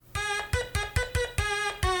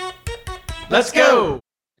Let's go.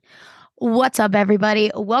 What's up,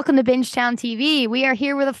 everybody? Welcome to Bingetown TV. We are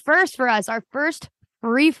here with a first for us, our first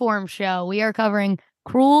freeform show. We are covering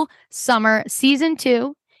Cruel Summer Season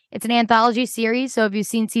 2. It's an anthology series, so if you've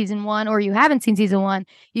seen Season 1 or you haven't seen Season 1,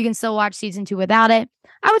 you can still watch Season 2 without it.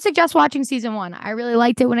 I would suggest watching Season 1. I really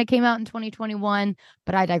liked it when it came out in 2021,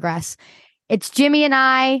 but I digress. It's Jimmy and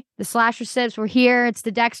I, the Slasher Sips. We're here. It's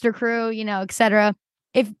the Dexter crew, etc.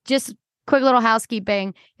 Quick little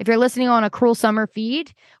housekeeping. If you're listening on a Cruel Summer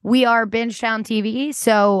feed, we are Bingetown TV.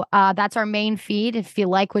 So that's our main feed. If you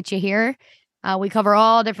like what you hear, we cover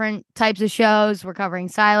all different types of shows. We're covering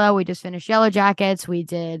Silo. We just finished Yellow Jackets. We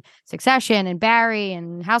did Succession and Barry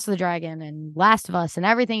and House of the Dragon and Last of Us and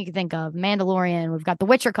everything you can think of. Mandalorian. We've got The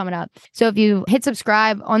Witcher coming up. So if you hit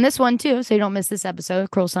subscribe on this one too, so you don't miss this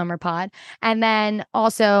episode, Cruel Summer Pod. And then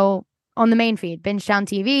also on the main feed, Bingetown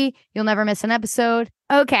TV, you'll never miss an episode.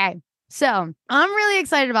 Okay. So I'm really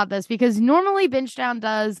excited about this because normally Bingetown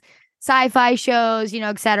does sci-fi shows,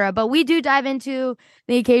 etc. But we do dive into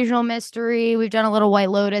the occasional mystery. We've done a little White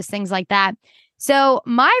Lotus, things like that. So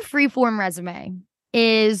my freeform resume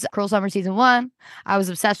is Cruel Summer Season 1. I was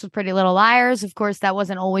obsessed with Pretty Little Liars. Of course, that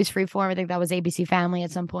wasn't always freeform. I think that was ABC Family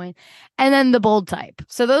at some point. And then The Bold Type.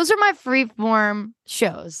 So those are my freeform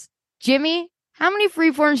shows. Jimmy, how many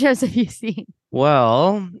freeform shows have you seen?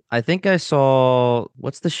 Well, I think I saw,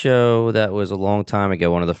 what's the show that was a long time ago,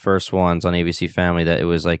 one of the first ones on ABC Family, that it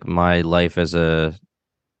was like my life as a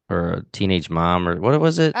teenage mom, or what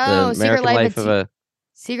was it? Oh, the American Life of a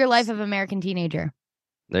Secret Life of American Teenager.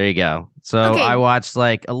 There you go. So Okay. I watched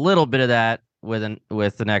like a little bit of that with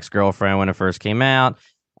an ex-girlfriend when it first came out.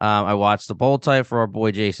 I watched The Bold Type for our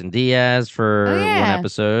boy Jason Diaz for one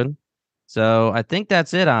episode. So I think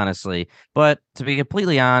that's it, honestly. But to be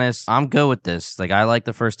completely honest, I'm good with this. Like, I like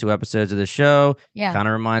the first 2 episodes of the show. Yeah. Kind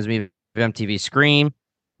of reminds me of MTV Scream,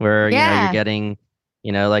 where, you're getting,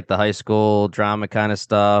 like the high school drama kind of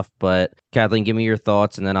stuff. But Kathleen, give me your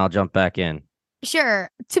thoughts and then I'll jump back in. Sure.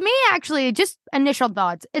 To me, actually, just initial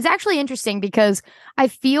thoughts. It's actually interesting because I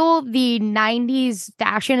feel the 90s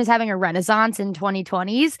fashion is having a renaissance in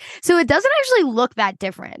 2020s. So it doesn't actually look that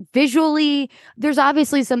different. Visually, there's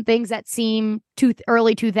obviously some things that seem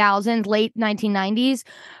early 2000s, late 1990s.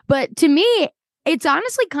 But to me, it's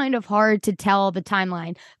honestly kind of hard to tell the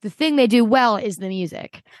timeline. The thing they do well is the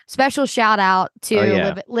music. Special shout out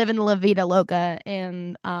to Livin' La Vida Loca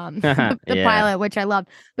in the pilot, which I loved.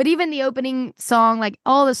 But even the opening song, like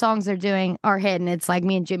all the songs they're doing are hidden. It's like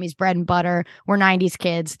me and Jimmy's bread and butter. We're 90s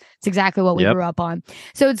kids. It's exactly what we grew up on.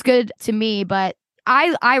 So it's good to me, but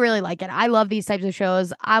I really like it. I love these types of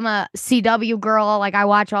shows. I'm a CW girl. Like, I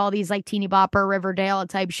watch all these like Teeny Bopper, Riverdale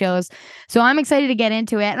type shows. So I'm excited to get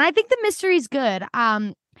into it. And I think the mystery's good.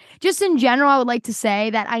 Just in general, I would like to say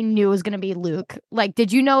that I knew it was going to be Luke. Like,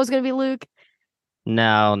 did you know it was going to be Luke?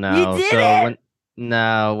 No. You did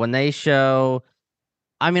when they show,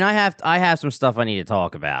 I mean, I have some stuff I need to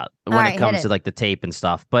talk about when it comes to like the tape and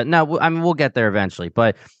stuff. But no, I mean, we'll get there eventually.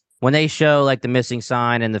 But when they show like the missing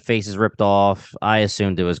sign and the face is ripped off, I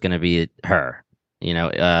assumed it was going to be her,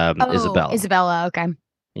 Isabella. Isabella, okay.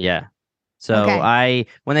 Yeah. So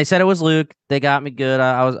when they said it was Luke, they got me good.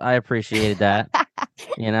 I appreciated that.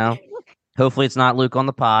 Hopefully it's not Luke on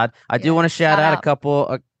the pod. I do want to shout out a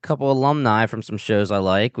couple alumni from some shows I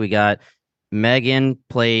like. We got Megan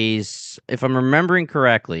plays, if I'm remembering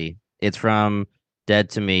correctly, it's from Dead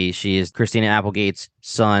to Me. She is Christina Applegate's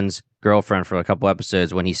son's girlfriend for a couple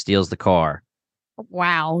episodes when he steals the car.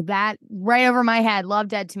 Wow, that right over my head. Love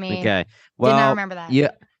Dead to Me. Okay, well, did not remember that.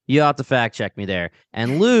 You have to fact check me there.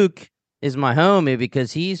 And Luke is my homie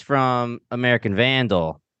because he's from American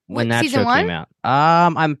Vandal when that show came out.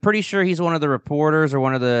 I'm pretty sure he's one of the reporters or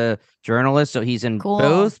one of the journalists, so he's in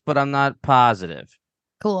both, but I'm not positive.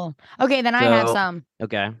 Cool. Okay, then I have some.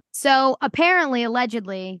 Okay. So apparently,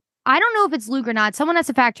 allegedly, I don't know if it's Luke or not. Someone has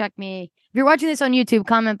to fact check me. If you're watching this on YouTube,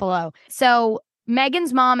 comment below. So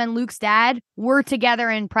Megan's mom and Luke's dad were together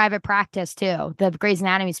in Private Practice too, the Grey's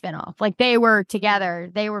Anatomy spinoff. Like, they were together.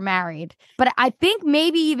 They were married. But I think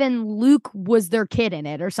maybe even Luke was their kid in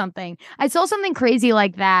it or something. I saw something crazy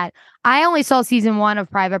like that. I only saw season 1 of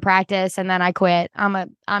Private Practice and then I quit. I'm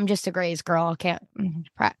just a Grey's girl.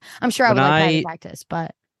 I'm sure I would like Private Practice,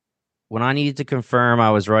 but when I needed to confirm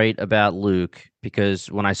I was right about Luke, because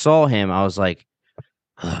when I saw him, I was like,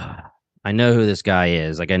 I know who this guy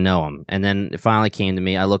is. Like, I know him. And then it finally came to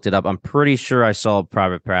me. I looked it up. I'm pretty sure I saw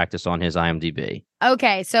Private Practice on his IMDb.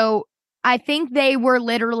 Okay, so I think they were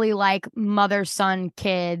literally like mother, son,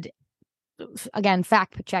 kid. Again,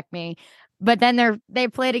 fact check me. But then they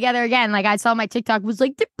play together again. Like, I saw my TikTok was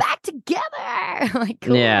like, they're back together. Like,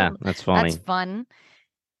 cool. Yeah, that's funny. That's fun.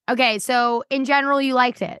 Okay, so in general, you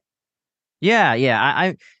liked it. Yeah,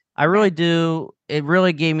 I really do. It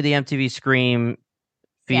really gave me the MTV Scream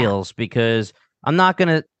feels because I'm not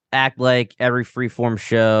gonna act like every freeform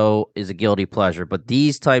show is a guilty pleasure, but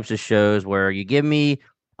these types of shows where you give me,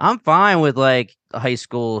 I'm fine with like a high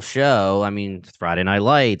school show. I mean, Friday Night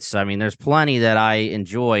Lights. I mean, there's plenty that I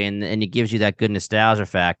enjoy, and it gives you that good nostalgia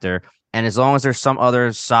factor. And as long as there's some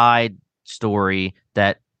other side story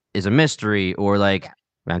that is a mystery or like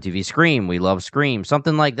MTV Scream, we love Scream,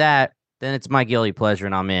 something like that, then it's my guilty pleasure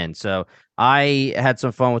and I'm in. So I had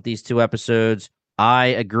some fun with these 2 episodes. I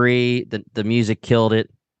agree that the music killed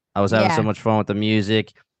it. I was having so much fun with the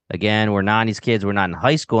music. Again, we're 90s kids. We're not in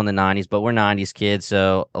high school in the 90s, but we're 90s kids.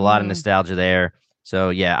 So a lot of nostalgia there. So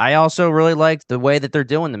yeah, I also really liked the way that they're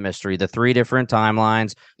doing the mystery, the 3 different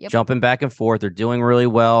timelines, jumping back and forth. They're doing really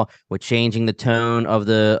well with changing the tone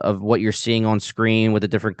of what you're seeing on screen with the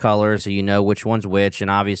different colors, so you know which one's which.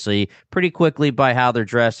 And obviously, pretty quickly by how they're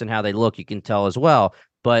dressed and how they look, you can tell as well.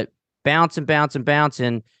 But bouncing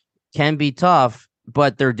can be tough,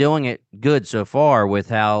 but they're doing it good so far with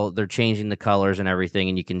how they're changing the colors and everything,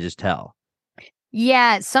 and you can just tell.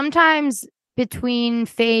 Yeah, sometimes between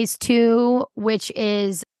phase 2, which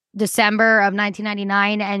is December of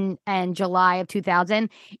 1999 and July of 2000,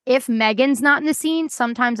 if Megan's not in the scene,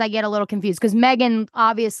 sometimes I get a little confused because Megan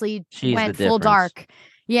obviously went full dark.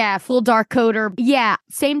 Yeah, full dark coder. Yeah,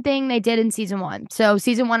 same thing they did in season 1. So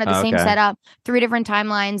season 1 had the same setup, 3 different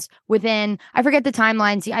timelines within, I forget the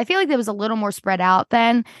timelines. I feel like there was a little more spread out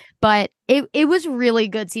then, but it was really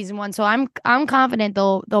good season 1. So I'm confident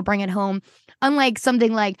they'll bring it home. Unlike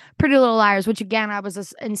something like Pretty Little Liars, which again I was an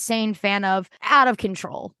insane fan of, out of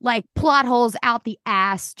control, like plot holes out the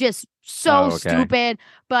ass, just so stupid,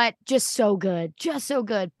 but just so good,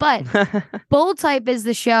 But Bold Type is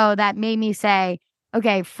the show that made me say,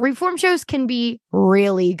 okay, freeform shows can be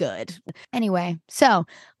really good. Anyway, so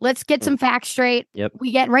let's get some facts straight.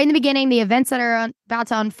 We get right in the beginning, the events that are about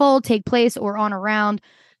to unfold take place or on around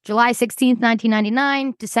July 16th,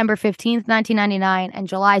 1999, December 15th, 1999, and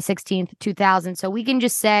July 16th, 2000. So we can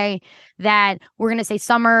just say that we're going to say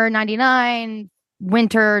summer 99,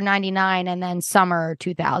 winter 99, and then summer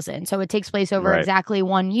 2000. So it takes place over exactly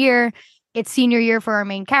 1 year. It's senior year for our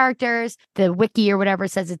main characters. The wiki or whatever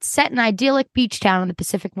says it's set in idyllic beach town in the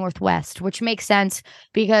Pacific Northwest, which makes sense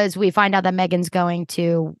because we find out that Megan's going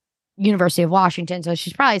to University of Washington. So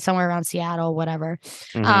she's probably somewhere around Seattle, whatever.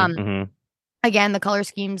 Again, the color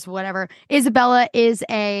schemes, whatever. Isabella is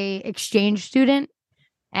a exchange student,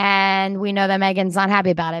 and we know that Megan's not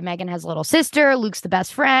happy about it. Megan has a little sister. Luke's the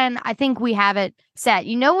best friend. I think we have it set.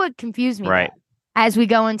 You know what confused me? Right. As we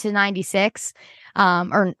go into 96,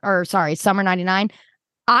 or sorry, summer 99,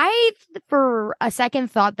 I, for a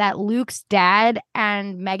second, thought that Luke's dad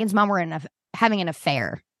and Megan's mom were having an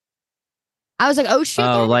affair. I was like, oh, shit.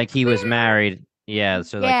 Oh, like he was married. Yeah,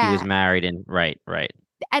 so like he was married and right.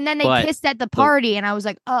 And then they kissed at the party, and I was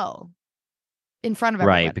like, oh, in front of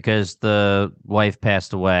everyone. Right, because the wife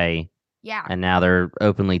passed away. Yeah. And now they're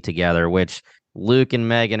openly together, which Luke and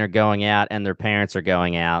Megan are going out and their parents are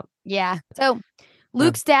going out. Yeah. So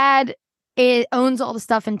Luke's dad owns all the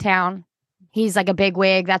stuff in town. He's like a big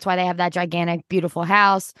wig. That's why they have that gigantic, beautiful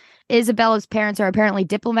house. Isabella's parents are apparently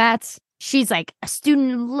diplomats. She's like a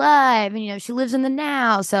student in life, and she lives in the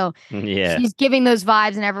now. So she's giving those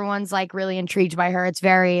vibes, and everyone's like really intrigued by her. It's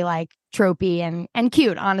very like tropey and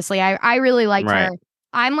cute. Honestly, I really liked her.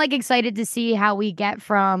 I'm like excited to see how we get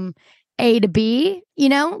from A to B.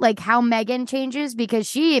 Like how Megan changes, because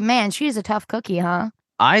she's a tough cookie, huh?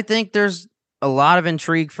 I think there's a lot of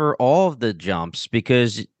intrigue for all of the jumps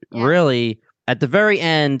because really at the very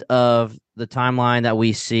end of the timeline that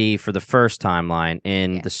we see for the first timeline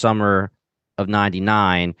in the summer of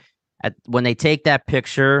 99, when they take that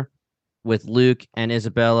picture with Luke and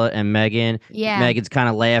Isabella and Megan, Megan's kind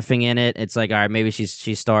of laughing in it. It's like, all right, maybe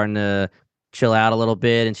she's starting to chill out a little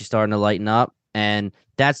bit and she's starting to lighten up. And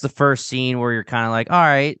that's the first scene where you're kind of like, all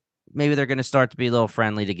right, maybe they're going to start to be a little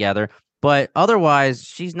friendly together. But otherwise,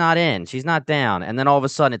 she's not in. She's not down. And then all of a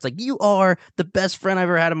sudden, it's like, you are the best friend I've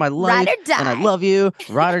ever had in my life. Ride or die. And I love you.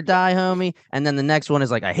 Ride or die, homie. And then the next one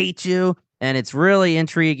is like, I hate you. And it's really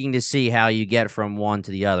intriguing to see how you get from one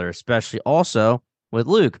to the other, especially also with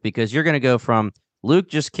Luke, because you're going to go from Luke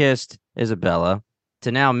just kissed Isabella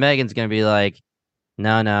to now Megan's going to be like,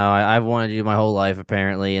 no, I've wanted you my whole life,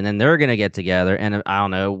 apparently. And then they're going to get together. And I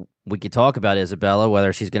don't know, we could talk about Isabella,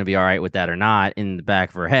 whether she's going to be all right with that or not in the back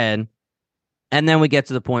of her head. And then we get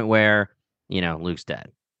to the point where, Luke's dead.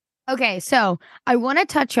 Okay, so I want to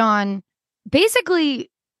touch on basically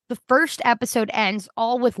the first episode ends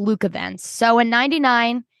all with Luke events. So in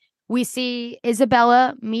 99, we see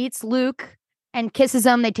Isabella meets Luke and kisses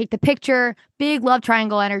him. They take the picture, big love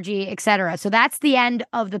triangle energy, etc. So that's the end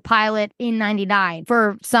of the pilot in 99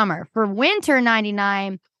 for summer. For winter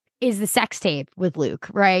 99 is the sex tape with Luke,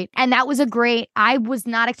 right? And that was I was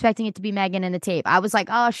not expecting it to be Megan in the tape. I was like,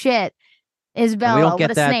 oh shit, Isabella, we don't get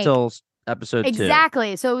what a that snake. till episode 2.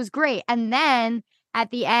 Exactly. So it was great. And then at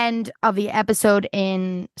the end of the episode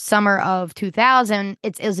in summer of 2000,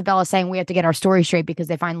 it's Isabella saying we have to get our story straight because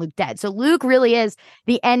they find Luke dead. So Luke really is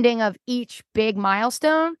the ending of each big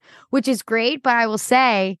milestone, which is great. But I will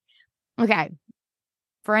say, okay,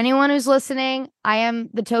 for anyone who's listening, I am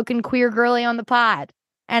the token queer girly on the pod,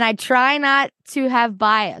 and I try not to have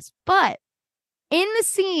bias. But in the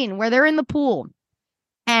scene where they're in the pool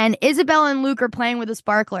and Isabella and Luke are playing with the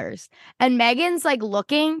sparklers and Megan's like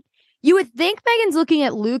looking, you would think Megan's looking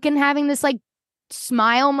at Luke and having this like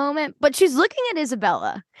smile moment, but she's looking at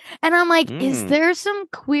Isabella. And I'm like, is there some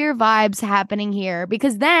queer vibes happening here?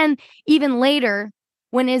 Because then even later,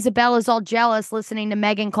 when Isabella's all jealous listening to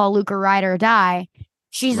Megan call Luke a ride or die,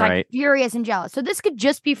 she's like furious and jealous. So this could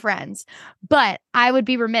just be friends, but I would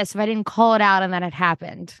be remiss if I didn't call it out and that it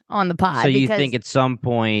happened on the pod. So you think at some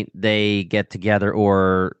point they get together,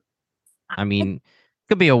 or, I mean,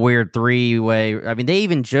 could be a weird 3-way. I mean, they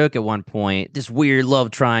even joke at one point, this weird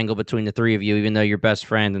love triangle between the 3 of you, even though you're best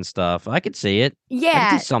friends and stuff. I could see it. Yeah. I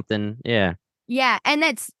could see something. Yeah. Yeah. And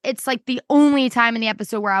it's like the only time in the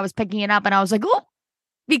episode where I was picking it up and I was like, oh,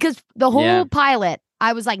 because the whole pilot,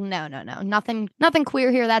 I was like, no, nothing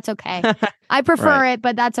queer here. That's okay. I prefer it,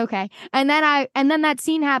 but that's okay. And then that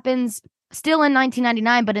scene happens still in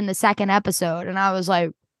 1999, but in the second episode. And I was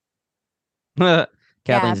like,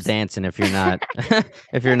 Kathleen's dancing if you're not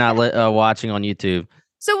watching on YouTube.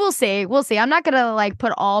 So we'll see. I'm not gonna like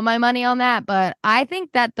put all my money on that, but I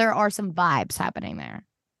think that there are some vibes happening there.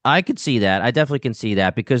 I could see that. I definitely can see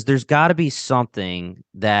that, because there's got to be something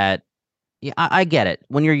that. Yeah, I get it.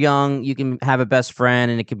 When you're young, you can have a best friend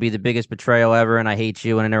and it could be the biggest betrayal ever, and I hate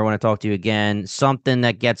you and I never want to talk to you again. Something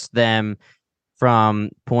that gets them from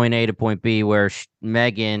point A to point B, where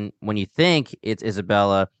Megan, when you think it's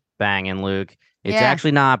Isabella banging Luke, it's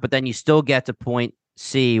actually not, but then you still get to point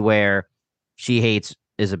C where she hates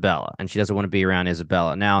Isabella and she doesn't want to be around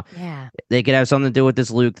Isabella. Now, they could have something to do with this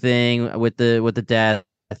Luke thing, with the death,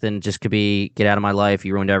 and just could be, get out of my life,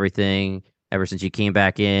 you ruined everything. Ever since you came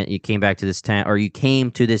back to this town, or you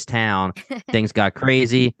came to this town, things got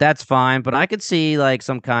crazy. That's fine, but I could see like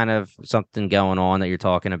some kind of something going on that you're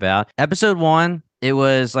talking about. Episode 1, it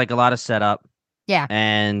was like a lot of setup. Yeah.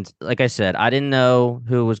 And like I said, I didn't know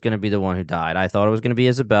who was going to be the one who died. I thought it was going to be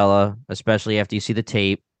Isabella, especially after you see the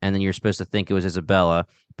tape, and then you're supposed to think it was Isabella.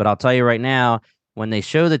 But I'll tell you right now, when they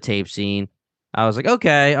show the tape scene, I was like,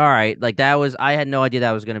 okay, all right. Like I had no idea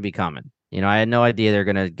that was going to be coming. You know, I had no idea they're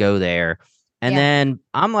going to go there. And then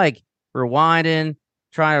I'm like rewinding,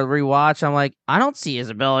 trying to rewatch. I'm like, I don't see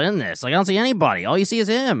Isabella in this. Like, I don't see anybody. All you see is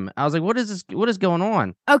him. I was like, what is this? What is going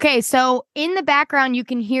on? Okay, so in the background, you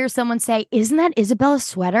can hear someone say, isn't that Isabella's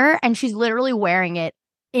sweater? And she's literally wearing it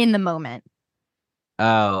in the moment.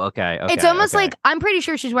 Oh, okay. It's almost like, I'm pretty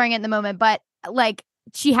sure she's wearing it in the moment, but like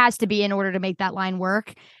she has to be in order to make that line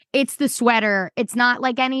work. It's the sweater. It's not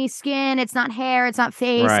like any skin. It's not hair. It's not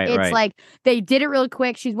face. It's like they did it really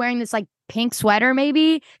quick. She's wearing this like pink sweater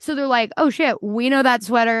maybe. So they're like, oh shit, we know that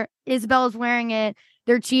sweater. Isabella's wearing it.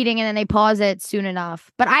 They're cheating, and then they pause it soon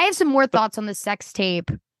enough. But I have some more thoughts on the sex tape.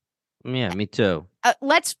 Yeah, me too.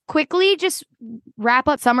 Let's quickly just wrap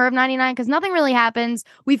up summer of 99 because nothing really happens.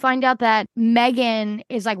 We find out that Megan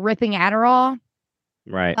is like ripping Adderall.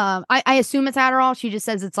 Right. I assume it's Adderall. She just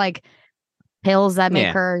says it's like pills that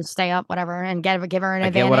make her stay up, whatever, and give her an advantage. I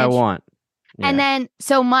get what I want. Yeah. And then,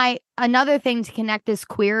 so another thing to connect this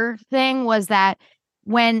queer thing was that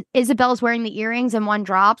when Isabella's wearing the earrings and one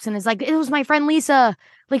drops and is like, it was my friend Lisa,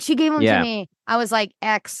 like she gave them to me. I was like,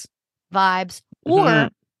 X vibes.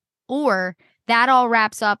 Or that all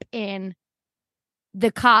wraps up in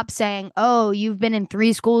the cop saying, oh, you've been in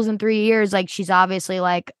 3 schools in 3 years. Like she's obviously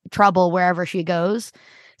like trouble wherever she goes.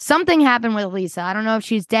 Something happened with Lisa. I don't know if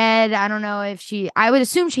she's dead. I don't know if I would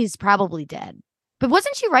assume she's probably dead. But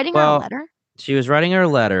wasn't she writing her a letter? She was writing her a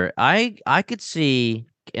letter. I could see,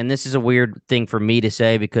 and this is a weird thing for me to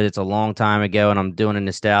say because it's a long time ago and I'm doing a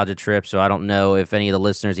nostalgia trip, so I don't know if any of the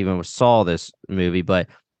listeners even saw this movie, but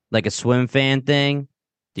like a Swim Fan thing.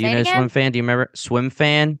 Do you know Swim Fan? Do you remember Swim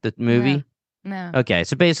Fan, the movie? No. Okay,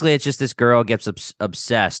 so basically it's just this girl gets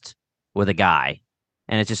obsessed with a guy.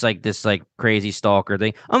 And it's just like this like crazy stalker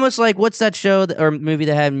thing. Almost like, what's that show or movie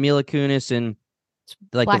that had Mila Kunis and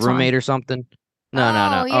like Black The Roommate or something?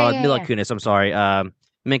 No. Yeah, Mila Kunis, I'm sorry.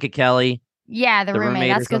 Minka Kelly. Yeah, the roommate.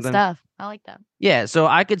 roommate or That's good something. stuff. I like that. Yeah, so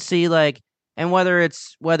I could see like, and whether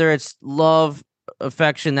it's love,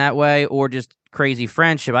 affection that way, or just crazy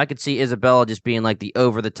friendship, I could see Isabella just being like the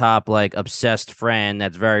over the top, like obsessed friend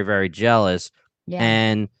that's very, very jealous. Yeah.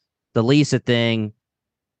 And the Lisa thing,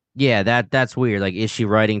 yeah, that's weird. Like, is she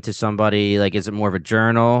writing to somebody? Like, is it more of a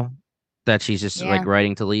journal that she's just like Yeah.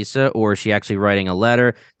 writing to Lisa, or is she actually writing a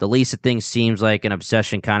letter? The Lisa thing seems like an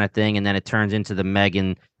obsession kind of thing, and then it turns into the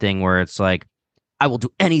Megan thing where it's like, I will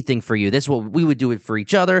do anything for you. This is what we would do it for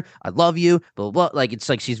each other. I love you. Blah, blah, blah. Like, it's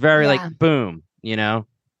like she's very like Yeah. boom, you know?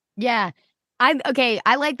 Yeah. I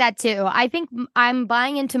like that too. I think I'm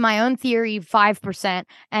buying into my own theory 5%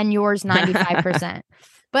 and yours 95%.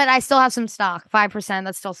 But I still have some stock. 5%,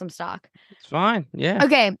 that's still some stock. It's fine. Yeah.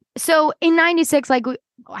 Okay. So in 96, like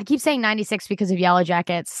I keep saying 96 because of Yellow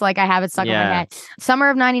Jackets. Like I have it stuck in my head. Summer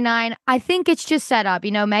of 99. I think it's just set up.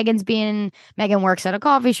 You know, Megan works at a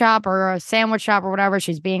coffee shop or a sandwich shop or whatever.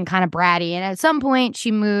 She's being kind of bratty. And at some point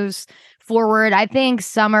she moves forward. I think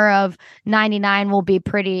summer of 99 will be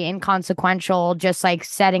pretty inconsequential, just like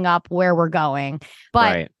setting up where we're going.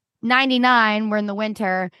 But 99, we're in the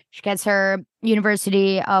winter. She gets her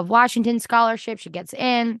University of Washington scholarship. She gets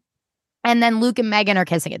in. And then Luke and Megan are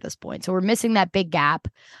kissing at this point. So we're missing that big gap.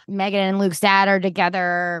 Megan and Luke's dad are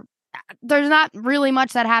together. There's not really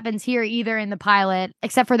much that happens here either in the pilot,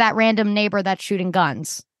 except for that random neighbor that's shooting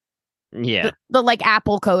guns. Yeah. The like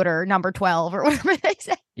apple coder number 12 or whatever they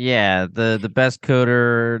say. Yeah, the best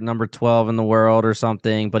coder number 12 in the world or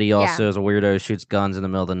something, but he also is a weirdo, shoots guns in the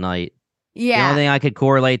middle of the night. Yeah. The only thing I could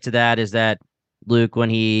correlate to that is that Luke, when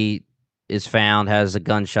he is found, has a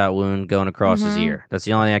gunshot wound going across his ear. That's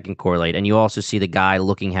the only thing I can correlate. And you also see the guy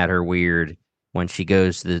looking at her weird when she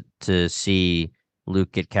goes to see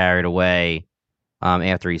Luke get carried away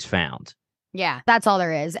after he's found. Yeah, that's all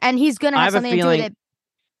there is. And he's going to have something to do with it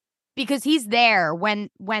because he's there when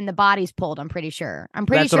the body's pulled, I'm pretty sure.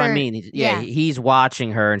 That's what I mean. Yeah, he's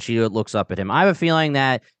watching her and she looks up at him. I have a feeling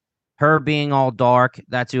that her being all dark,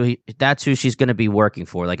 that's who she's going to be working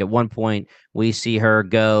for. Like at one point, we see her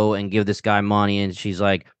go and give this guy money, and she's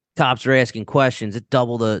like, "Cops are asking questions. It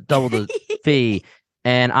double the fee."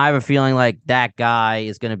 And I have a feeling like that guy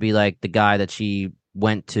is going to be like the guy that she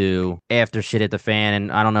went to after shit hit the fan.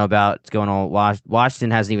 And I don't know about what's going on. Washington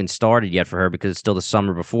hasn't even started yet for her because it's still the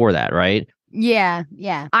summer before that, right? Yeah.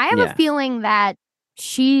 I have a feeling that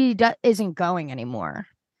she isn't going anymore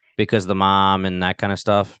because the mom and that kind of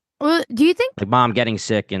stuff. Well, do you think like mom getting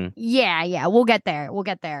sick and yeah, we'll get there.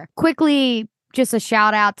 Quickly, just a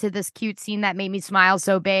shout out to this cute scene that made me smile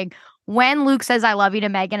so big. When Luke says "I love you" to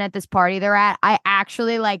Megan at this party they're at, I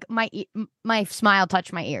actually like my smile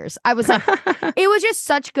touched my ears. I was like, it was just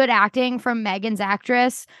such good acting from Megan's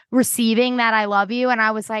actress receiving that "I love you," and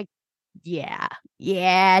I was like, yeah,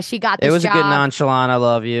 she got this. It was job. A good nonchalant "I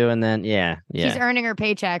love you," and then she's earning her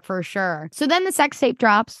paycheck for sure. So then the sex tape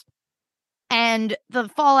drops. And the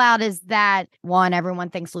fallout is that, one, everyone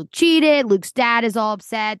thinks Luke cheated. Luke's dad is all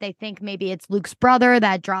upset. They think maybe it's Luke's brother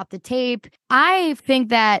that dropped the tape. I think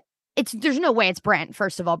that there's no way it's Brent,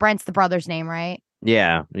 first of all. Brent's the brother's name, right?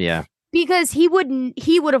 Yeah. Because he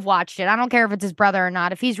would have watched it. I don't care if it's his brother or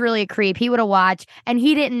not. If he's really a creep, he would have watched. And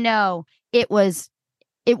he didn't know it wasn't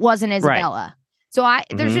Isabella. Right.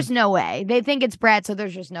 So there's just no way. They think it's Brett, so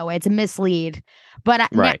there's just no way. It's a mislead. But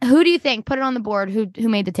who do you think? Put it on the board. Who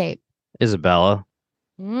made the tape? Isabella.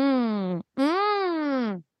 Ooh,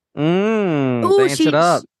 dance it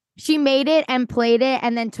up. She made it and played it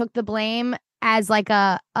and then took the blame as like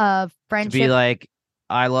a friendship. To be like,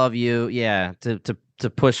 "I love you." Yeah. To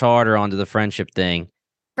push harder onto the friendship thing.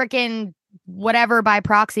 Freaking whatever by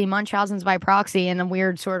proxy, Munchausen's by proxy in a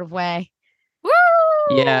weird sort of way. Woo!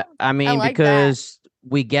 Yeah. I mean, like because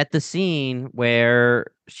we get the scene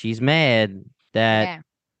where she's mad that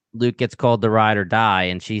Luke gets called the ride or die,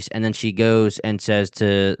 and then she goes and says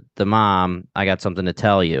to the mom, "I got something to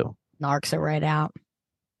tell you." Narks it right out.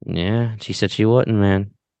 Yeah, she said she wouldn't,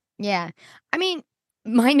 man. Yeah. I mean,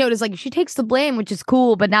 my note is like, she takes the blame, which is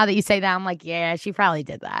cool, but now that you say that, I'm like, yeah, she probably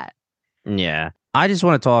did that. Yeah. I just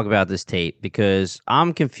want to talk about this tape because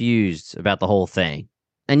I'm confused about the whole thing.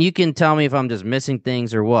 And you can tell me if I'm just missing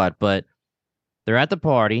things or what, but they're at the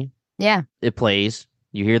party. Yeah. It plays.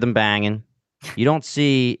 You hear them banging. You don't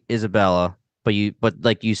see Isabella, but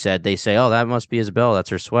like you said, they say, "Oh, that must be Isabella.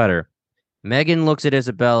 That's her sweater." Megan looks at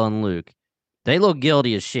Isabella and Luke. They look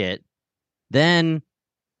guilty as shit. Then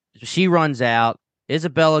she runs out.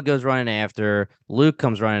 Isabella goes running after her. Luke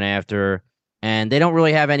comes running after her. And they don't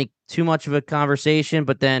really have too much of a conversation,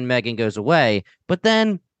 but then Megan goes away. But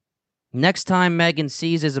then next time Megan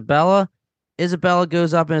sees Isabella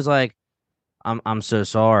goes up and is like, I'm so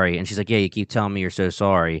sorry. And she's like, yeah, you keep telling me you're so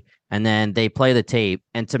sorry. And then they play the tape.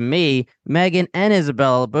 And to me, Megan and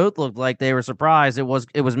Isabella both looked like they were surprised it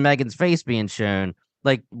was Megan's face being shown.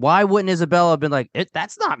 Like, why wouldn't Isabella have been like,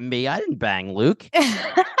 that's not me. I didn't bang Luke.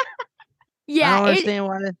 I Yeah, don't understand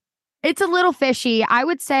why. it's a little fishy. I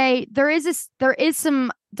would say there is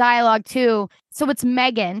some dialogue too. So it's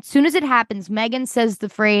Megan. As soon as it happens, Megan says the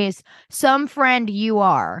phrase, "Some friend you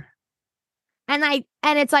are." And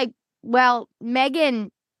it's like, well,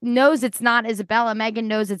 Megan knows it's not Isabella. Megan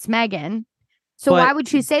knows it's Megan. So why would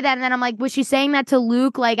she say that? And then I'm like, was she saying that to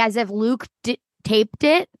Luke, like as if Luke taped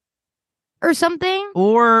it or something?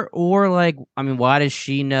 Or like, I mean, why does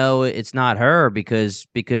she know it's not her? Because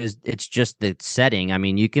it's just the setting. I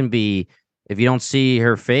mean, you can be, if you don't see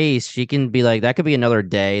her face, she can be like, that could be another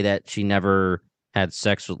day that she never had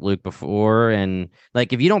sex with Luke before. And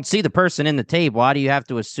like, if you don't see the person in the tape, why do you have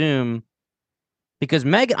to assume? Because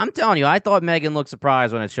Megan, I'm telling you, I thought Megan looked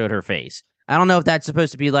surprised when it showed her face. I don't know if that's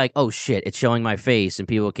supposed to be like, oh shit, it's showing my face and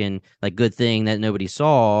people can, like, good thing that nobody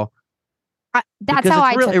saw. That's how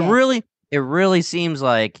I took it. It really seems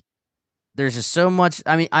like there's just so much.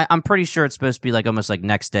 I mean, I'm pretty sure it's supposed to be like almost like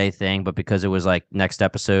next day thing, but because it was like next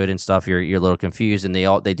episode and stuff, you're a little confused, and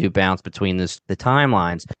they do bounce between the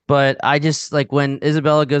timelines. But I just like when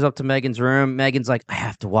Isabella goes up to Megan's room, Megan's like, I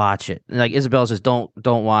have to watch it. And like Isabella says, don't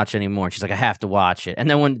watch anymore. She's like, I have to watch it. And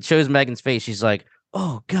then when it shows Megan's face, she's like,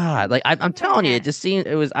 oh God. Like I'm telling you, it just seemed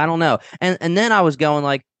it was, I don't know. And then I was going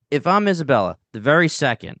like, if I'm Isabella, the very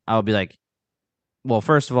second, I would be like, well,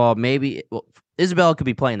 first of all, maybe Isabella could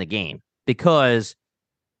be playing the game because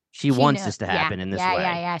she wants this to happen in this way.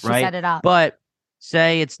 Yeah. She right? set it up. But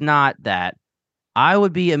say it's not that. I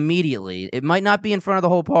would be immediately, it might not be in front of the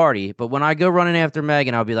whole party, but when I go running after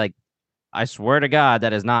Megan, I'll be like, I swear to God,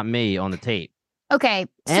 that is not me on the tape. Okay.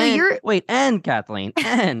 So and Kathleen,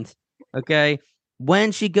 and, okay,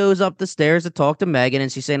 when she goes up the stairs to talk to Megan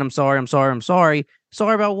and she's saying, I'm sorry. Sorry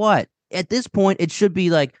about what? At this point, it should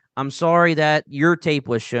be like, I'm sorry that your tape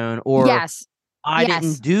was shown, or I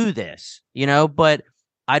didn't do this, but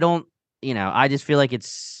I don't, I just feel like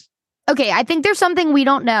it's. Okay, I think there's something we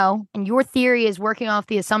don't know, and your theory is working off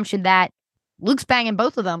the assumption that Luke's banging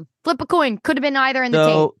both of them. Flip a coin. Could have been either in the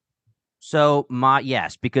tape. So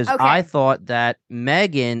because I thought that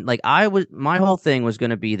Megan, like my whole thing was going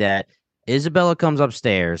to be that Isabella comes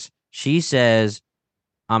upstairs. She says,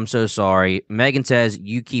 I'm so sorry. Megan says,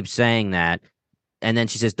 you keep saying that. And then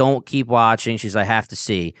she says, don't keep watching. She's like, I have to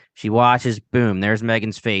see. She watches. Boom. There's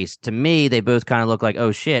Megan's face. To me, they both kind of look like,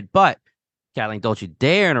 oh, shit. But, Kathleen, don't you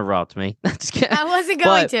dare interrupt me. I wasn't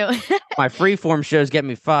going to. My freeform shows get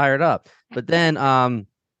me fired up. But then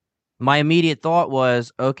my immediate thought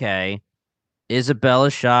was, okay,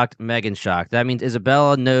 Isabella's shocked. Megan's shocked. That means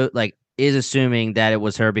Isabella is assuming that it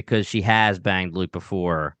was her because she has banged Luke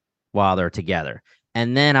before while they're together.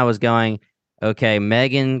 And then I was going, okay,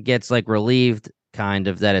 Megan gets like relieved kind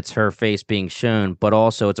of that it's her face being shown, but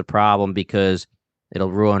also it's a problem because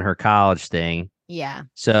it'll ruin her college thing. Yeah.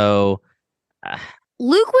 So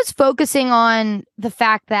Luke was focusing on the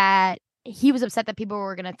fact that he was upset that people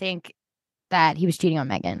were going to think that he was cheating on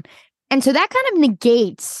Megan. And so that kind of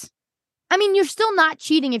negates. I mean, you're still not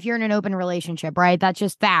cheating if you're in an open relationship, right? That's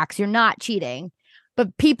just facts. You're not cheating. But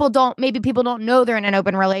maybe people don't know they're in an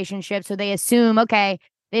open relationship. So they assume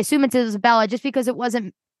it's Isabella. Just because it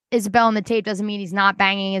wasn't Isabella on the tape doesn't mean he's not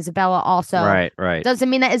banging Isabella also. Right. Doesn't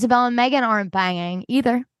mean that Isabella and Megan aren't banging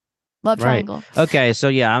either. Love triangle. Okay, so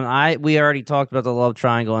yeah, we already talked about the love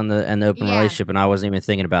triangle and the open relationship, and I wasn't even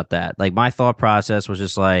thinking about that. Like my thought process was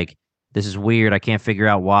just like, this is weird. I can't figure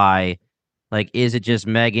out why. Like, is it just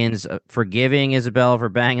Megan's forgiving Isabella for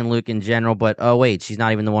banging Luke in general? But oh wait, she's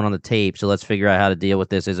not even the one on the tape. So let's figure out how to deal with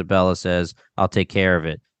this. Isabella says, "I'll take care of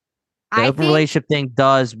it." The open relationship thing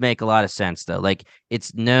does make a lot of sense, though. Like,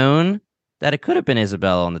 it's known that it could have been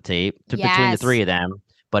Isabella on the tape between the three of them,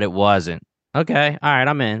 but it wasn't. Okay, all right,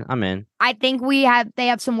 I'm in. I think they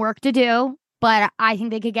have some work to do, but I think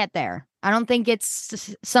they could get there. I don't think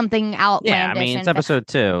it's something outlandish. Yeah, I mean, it's episode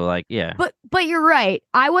 2, like, yeah. But you're right.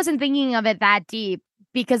 I wasn't thinking of it that deep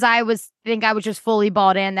because I was just fully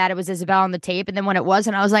bought in that it was Isabella on the tape, and then when it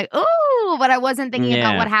wasn't, I was like, oh, but I wasn't thinking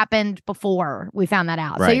about what happened before we found that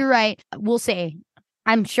out. Right. So you're right. We'll see.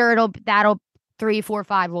 I'm sure that'll 3, 4,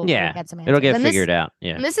 5 will get some answers. It'll get figured out.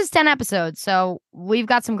 Yeah. And this is 10 episodes, so we've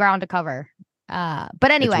got some ground to cover.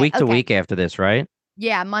 But anyway, it's week to week after this, right?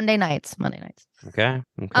 Yeah, Monday nights. Okay.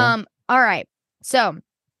 All right. So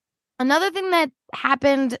another thing that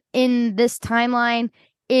happened in this timeline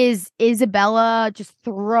is Isabella just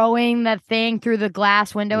throwing the thing through the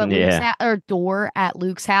glass window at Luke's door at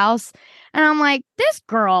Luke's house. And I'm like, this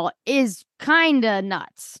girl is kind of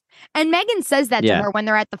nuts. And Megan says that to her when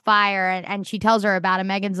they're at the fire and she tells her about it.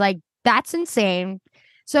 Megan's like, that's insane.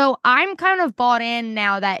 So I'm kind of bought in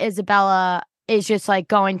now that Isabella is just like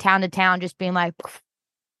going town to town, just being like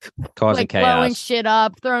causing chaos, blowing shit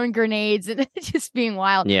up, throwing grenades, and just being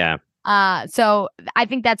wild. Yeah. So I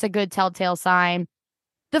think that's a good telltale sign.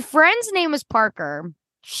 The friend's name was Parker.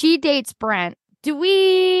 She dates Brent. Do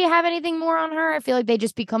we have anything more on her? I feel like they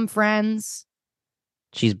just become friends.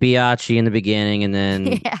 She's biatchy in the beginning, and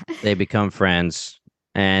then they become friends.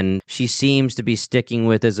 And she seems to be sticking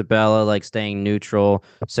with Isabella, like staying neutral,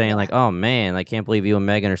 saying like, "Oh man, I can't believe you and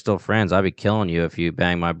Megan are still friends. I'd be killing you if you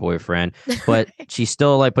bang my boyfriend." But she's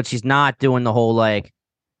still like, but she's not doing the whole like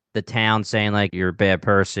the town saying like you're a bad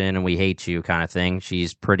person and we hate you kind of thing.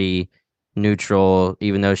 She's pretty neutral,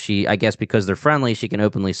 even though I guess because they're friendly, she can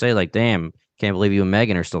openly say like, "Damn, can't believe you and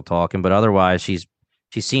Megan are still talking." But otherwise, she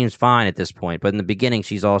seems fine at this point. But in the beginning,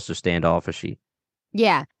 she's also standoffishy.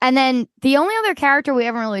 Yeah. And then the only other character we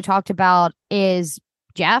haven't really talked about is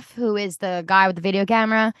Jeff, who is the guy with the video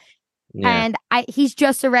camera. Yeah. And he's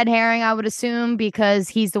just a red herring, I would assume, because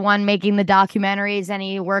he's the one making the documentaries and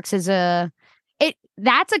he works as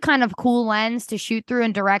that's a kind of cool lens to shoot through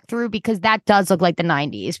and direct through, because that does look like the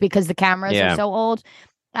 90s because the cameras are so old.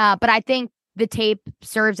 But I think the tape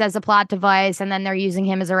serves as a plot device, and then they're using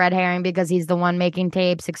him as a red herring because he's the one making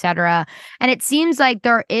tapes, etc. And it seems like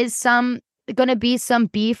there is going to be some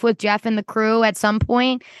beef with Jeff and the crew at some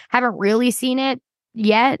point. Haven't really seen it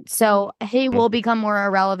yet, so he will become more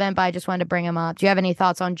irrelevant, but I just wanted to bring him up. Do you have any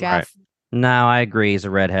thoughts on Jeff? Right. No, I agree. He's a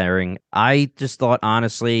red herring. I just thought,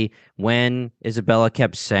 honestly, when Isabella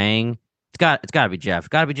kept saying, it's got to be Jeff. It's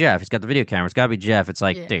got to be Jeff. He's got the video camera. It's got to be Jeff. It's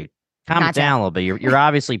like, dude, calm it down a little bit. You're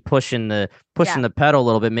obviously pushing the pedal a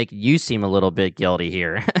little bit, making you seem a little bit guilty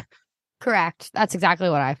here. Correct. That's exactly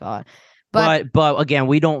what I thought. But again,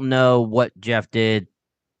 we don't know what Jeff did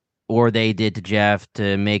or they did to Jeff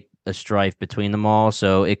to make a strife between them all.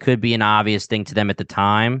 So it could be an obvious thing to them at the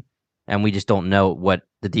time, and we just don't know what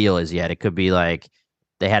the deal is yet. It could be like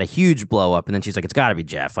they had a huge blow up, and then she's like, "It's got to be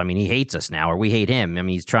Jeff. I mean, he hates us now, or we hate him. I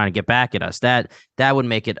mean, he's trying to get back at us." That would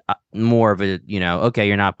make it more of a, okay,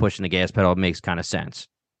 you're not pushing the gas pedal. It makes kind of sense.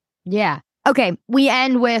 Yeah. Okay. We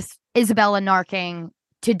end with Isabella narking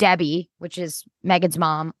to Debbie, which is Megan's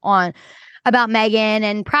mom, about Megan,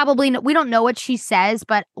 and probably we don't know what she says,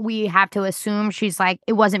 but we have to assume she's like,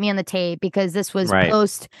 it wasn't me on the tape, because this was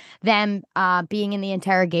post them being in the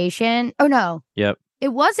interrogation. Oh no. Yep. It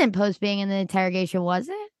wasn't post being in the interrogation, was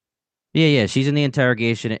it? Yeah. She's in the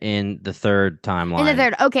interrogation in the third timeline. In the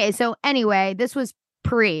third. Okay. So anyway, this was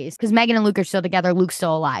Paris, because Megan and Luke are still together. Luke's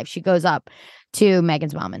still alive. She goes up to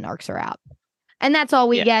Megan's mom and narcs her out. And that's all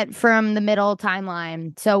we get from the middle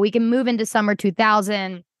timeline. So we can move into summer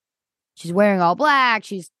 2000. She's wearing all black.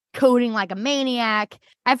 She's coding like a maniac.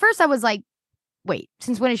 At first I was like, wait,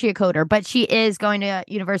 since when is she a coder? But she is going to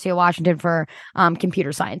University of Washington for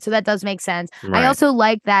computer science. So that does make sense. Right. I also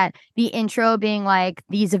like that the intro being like,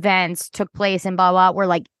 these events took place and blah, blah, were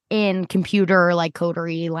like in computer, like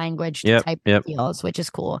codery language type deals, which is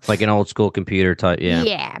cool. Like an old school computer type. Yeah.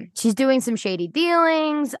 Yeah. She's doing some shady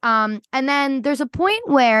dealings. And then there's a point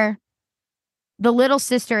where the little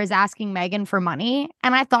sister is asking Megan for money.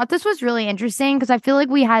 And I thought this was really interesting because I feel like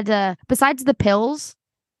we had to, besides the pills,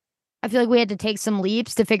 I feel like we had to take some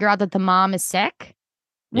leaps to figure out that the mom is sick.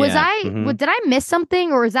 Did I miss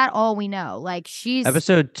something, or is that all we know? Like, she's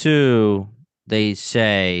episode 2, they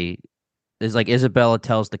say, is like Isabella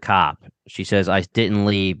tells the cop, she says, I didn't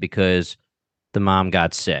leave because the mom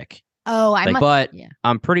got sick. Oh,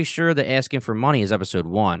 I'm pretty sure that asking for money is episode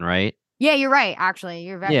 1, right? Yeah, you're right. Actually,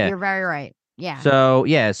 you're very right. Yeah. So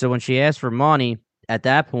when she asked for money, at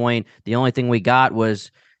that point, the only thing we got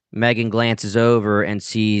was Megan glances over and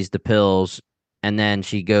sees the pills, and then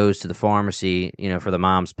she goes to the pharmacy, for the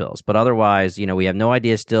mom's pills. But otherwise, we have no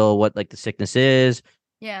idea still what like the sickness is.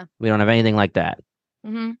 Yeah. We don't have anything like that.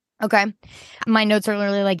 Mm-hmm. Okay. My notes are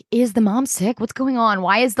literally like, is the mom sick? What's going on?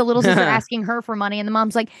 Why is the little sister asking her for money? And the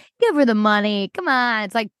mom's like, give her the money. Come on.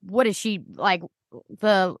 It's like, what is she like?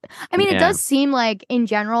 It does seem like in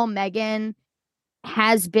general, Megan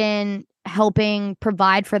has been helping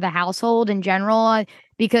provide for the household in general,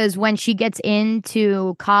 because when she gets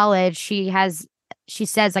into college, she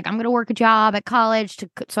says like, I'm going to work a job at college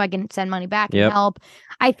so I can send money back and help.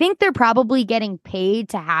 I think they're probably getting paid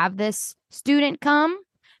to have this student come,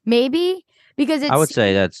 maybe, because I would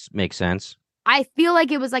say that makes sense. I feel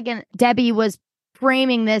like it was like Debbie was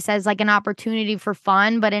framing this as like an opportunity for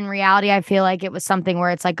fun, but in reality, I feel like it was something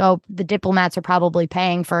where it's like, oh, the diplomats are probably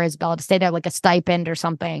paying for Isabella to stay there, like a stipend or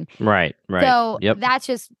something. Right. So that's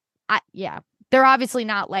just, they're obviously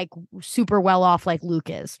not like super well off like Luke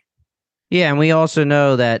is. Yeah, and we also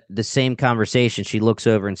know that the same conversation, she looks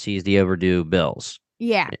over and sees the overdue bills.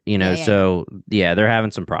 Yeah. They're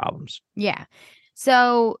having some problems. Yeah.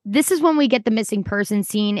 So this is when we get the missing person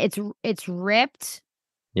scene. It's ripped.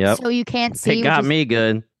 Yep. So you can't see. It got me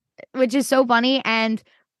good. Which is so funny. And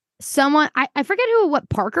someone, I forget what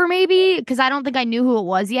Parker maybe, because I don't think I knew who it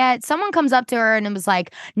was yet. Someone comes up to her and it was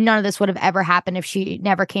like, none of this would have ever happened if she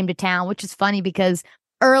never came to town, which is funny because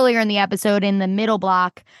earlier in the episode in the middle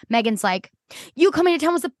block, Megan's like, you coming to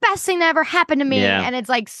town was the best thing that ever happened to me. Yeah. And it's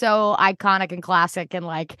like so iconic and classic and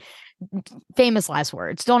like famous last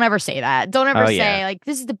words. Don't ever say that. Don't ever say like,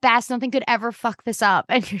 this is the best. Nothing could ever fuck this up.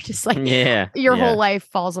 And you're just like, your whole life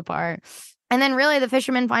falls apart. And then really the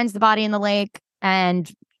fisherman finds the body in the lake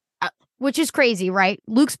and which is crazy, right?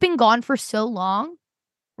 Luke's been gone for so long.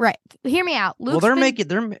 Right. Hear me out. Luke's Luke's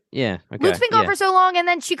been gone for so long, and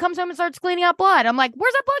then she comes home and starts cleaning up blood. I'm like,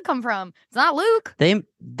 where's that blood come from? It's not Luke.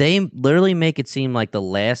 They literally make it seem like the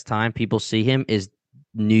last time people see him is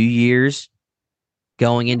New Year's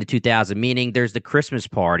going into 2000, meaning there's the Christmas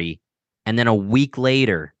party, and then a week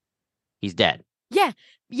later, he's dead. Yeah.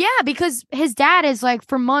 Yeah, because his dad is like,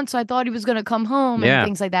 for months, I thought he was going to come home and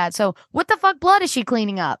things like that. So what the fuck blood is she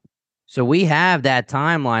cleaning up? So we have that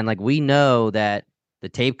timeline. Like, we know that the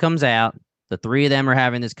tape comes out. The three of them are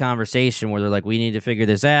having this conversation where they're like, we need to figure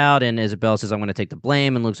this out. And Isabel says, I'm going to take the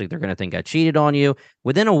blame. And looks like they're going to think I cheated on you.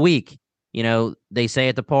 Within a week, they say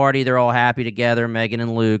at the party, they're all happy together, Megan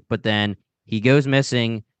and Luke. But then he goes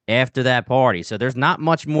missing after that party. So there's not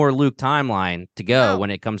much more Luke timeline to go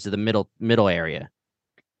when it comes to the middle area.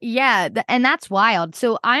 Yeah. And that's wild.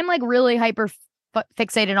 So I'm like really hyper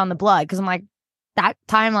fixated on the blood because I'm like, that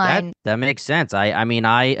timeline. That makes sense. I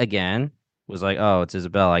again was like, oh, it's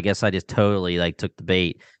Isabel. I guess I just totally like took the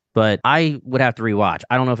bait, but I would have to rewatch.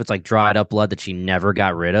 I don't know if it's like dried up blood that she never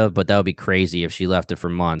got rid of, but that would be crazy if she left it for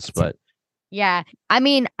months. But yeah, I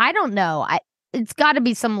mean, I don't know. It's got to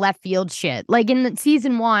be some left field shit. Like in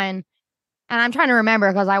season 1, and I'm trying to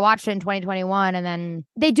remember because I watched it in 2021, and then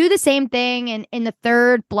they do the same thing in the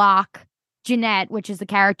third block. Jeanette, which is the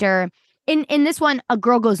character. In this one, a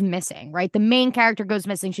girl goes missing, right? The main character goes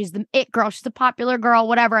missing. She's the it girl. She's the popular girl,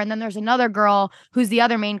 whatever. And then there's another girl who's the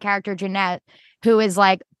other main character, Jeanette, who is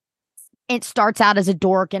like, it starts out as a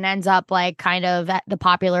dork and ends up like kind of the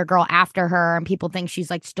popular girl after her. And people think she's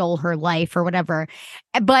like stole her life or whatever.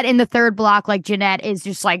 But in the third block, like Jeanette is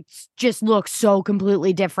just looks so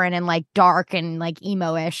completely different and like dark and like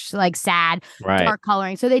emo-ish, like sad, dark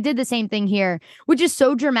coloring. So they did the same thing here, which is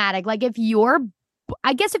so dramatic. Like if your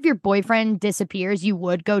boyfriend disappears, you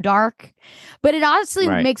would go dark, but it honestly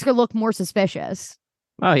makes her look more suspicious.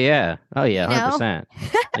 Oh yeah, 100%.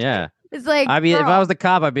 Yeah, it's like if I was the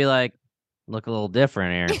cop, I'd be like, look a little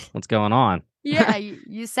different here. What's going on? Yeah,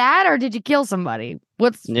 you sad or did you kill somebody?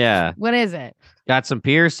 What is it? Got some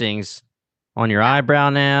piercings on your eyebrow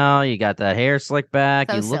now. You got that hair slicked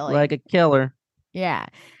back. So you look like a killer. Yeah.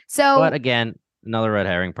 So, but again, another red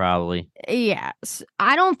herring probably. Yeah,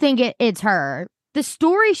 I don't think it's her. The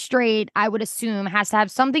story straight, I would assume, has to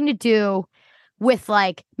have something to do with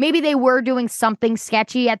like maybe they were doing something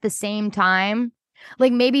sketchy at the same time.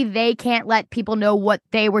 Like maybe they can't let people know what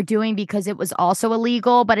they were doing because it was also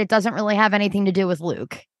illegal, but it doesn't really have anything to do with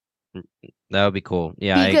Luke. That would be cool.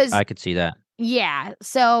 Yeah, because, I could see that. Yeah.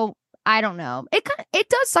 So I don't know. It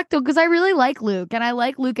does suck though because I really like Luke and I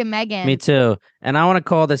like Luke and Megan. Me too. And I want to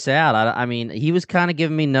call this out. I mean, he was kind of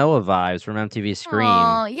giving me Noah vibes from MTV Scream.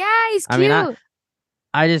 Oh yeah, he's cute.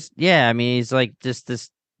 He's like just this.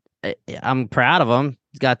 I'm proud of him.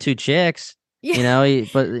 He's got 2 chicks. Yeah.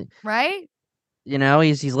 Right.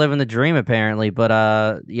 He's living the dream apparently. But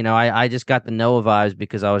I just got the Noah vibes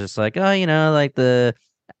because I was just like, oh,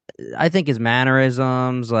 I think his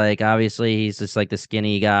mannerisms, like obviously he's just like the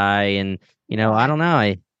skinny guy, and I don't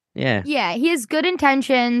know. Yeah, he has good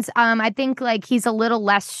intentions. I think like he's a little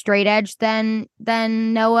less straight edge than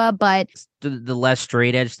Noah, but the less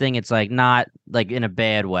straight edge thing, it's like not like in a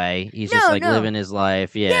bad way. He's just living his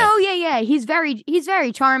life. Yeah. Yeah. He's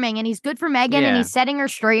very charming, and he's good for Megan, and he's setting her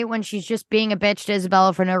straight when she's just being a bitch to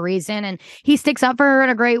Isabella for no reason, and he sticks up for her in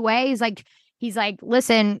a great way. He's like,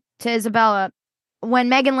 listen to Isabella. When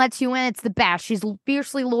Megan lets you in, it's the best. She's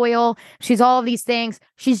fiercely loyal. She's all of these things.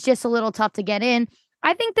 She's just a little tough to get in.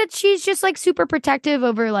 I think that she's just like super protective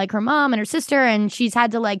over like her mom and her sister, and she's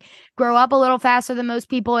had to like grow up a little faster than most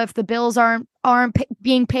people if the bills aren't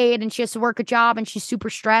being paid, and she has to work a job, and she's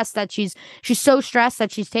super stressed that she's so stressed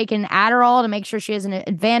that she's taken Adderall to make sure she has an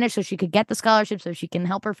advantage so she could get the scholarship so she can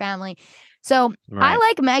help her family. So I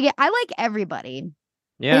like Megan. I like everybody.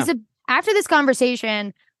 Yeah. After this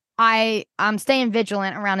conversation, I'm staying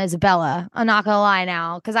vigilant around Isabella. I'm not gonna lie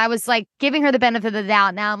now, because I was like giving her the benefit of the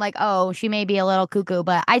doubt. Now I'm like, oh, she may be a little cuckoo,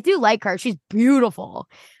 but I do like her. She's beautiful.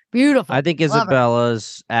 Beautiful. I think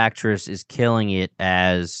Isabella's actress is killing it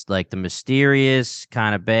as like the mysterious,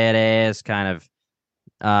 kind of badass, kind of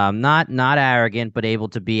not arrogant, but able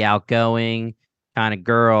to be outgoing kind of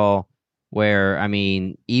girl. Where, I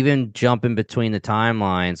mean, even jumping between the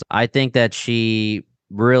timelines, I think that she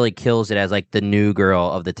really kills it as like the new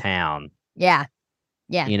girl of the town. Yeah.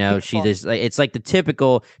 Yeah. You know, beautiful. She just like, it's like the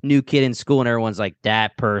typical new kid in school, and everyone's like,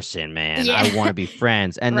 that person, man, yeah. I want to be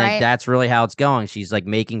friends. And right. Like that's really how it's going. She's like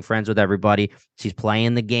making friends with everybody. She's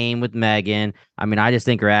playing the game with Megan. I mean, I just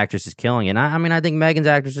think her actress is killing it. And I mean, I think Megan's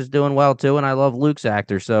actress is doing well too, and I love Luke's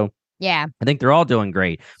actor. So yeah, I think they're all doing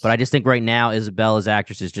great. But I just think right now Isabella's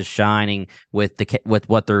actress is just shining with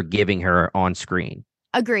what they're giving her on screen.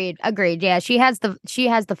 Agreed. Yeah, she has the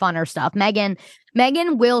funner stuff.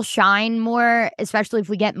 Megan will shine more, especially if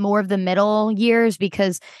we get more of the middle years,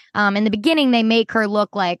 because in the beginning they make her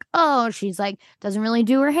look like, oh, she's like doesn't really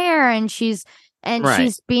do her hair, and she's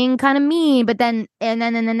being kind of mean, but then in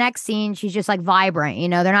the next scene she's just like vibrant. You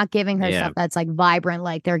know, they're not giving her stuff that's like vibrant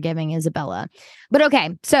like they're giving Isabella. But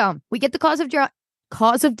okay, so we get the cause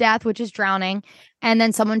of death, which is drowning, and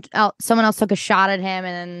then someone else took a shot at him,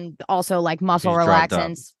 and then also like muscle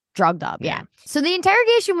relaxants, drugged up. Yeah. So the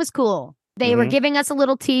interrogation was cool. They were giving us a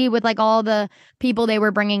little tea with like all the people they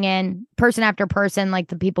were bringing in, person after person, like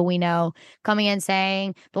the people we know coming in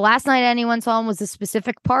saying the last night anyone saw him was a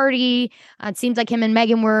specific party. It seems like him and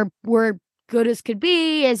Megan were good as could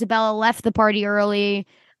be. Isabella left the party early,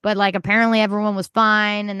 but like apparently everyone was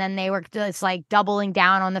fine. And then they were just like doubling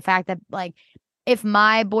down on the fact that like, if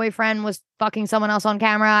my boyfriend was fucking someone else on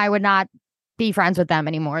camera, I would not be friends with them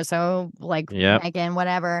anymore. So like Megan,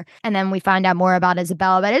 whatever. And then we find out more about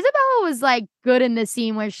Isabella. But Isabella was like good in this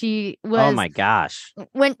scene where she was, oh my gosh.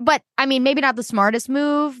 But I mean, maybe not the smartest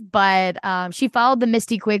move, but she followed the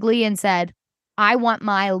Misty Quigley and said, I want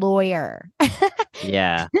my lawyer.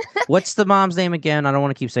 Yeah. What's the mom's name again? I don't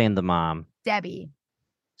want to keep saying the mom. Debbie.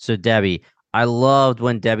 So Debbie. I loved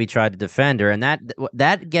when Debbie tried to defend her, and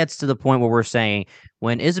that gets to the point where we're saying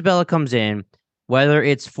when Isabella comes in, whether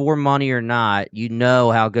it's for money or not, you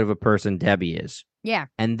know how good of a person Debbie is. Yeah.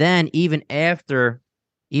 And then even after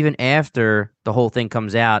the whole thing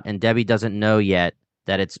comes out and Debbie doesn't know yet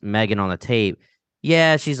that it's Megan on the tape,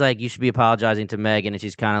 yeah, she's like, you should be apologizing to Megan, and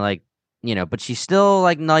she's kind of like, you know, but she's still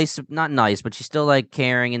like nice, not nice, but she's still like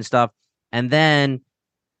caring and stuff. And then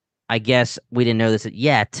I guess we didn't know this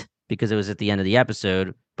yet, because it was at the end of the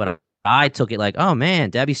episode, but I took it like, oh man,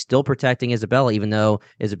 Debbie's still protecting Isabella, even though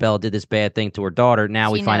Isabella did this bad thing to her daughter. Now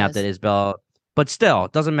we find out that Isabella, but still,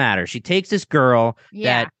 it doesn't matter. She takes this girl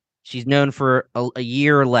that she's known for a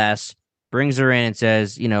year or less, brings her in and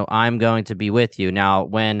says, you know, I'm going to be with you. Now,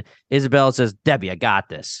 when Isabella says, Debbie, I got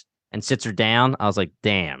this, and sits her down, I was like,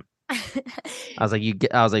 damn. I was like,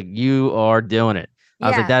 you are doing it.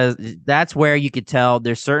 I was like, that's where you could tell.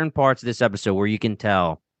 There's certain parts of this episode where you can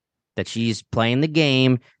tell that she's playing the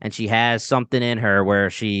game and she has something in her where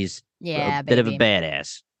she's a bit of a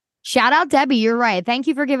badass. Shout out Debbie, you're right. Thank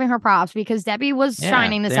you for giving her props, because Debbie was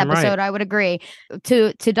shining this episode. Right. I would agree.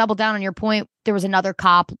 To double down on your point, there was another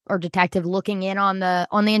cop or detective looking in on the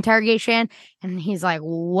interrogation, and he's like,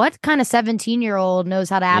 what kind of 17-year-old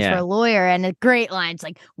knows how to ask for a lawyer? And a great line, it's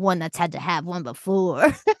like, one that's had to have one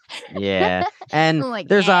before. Yeah. And like,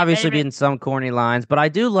 there's obviously been some corny lines, but I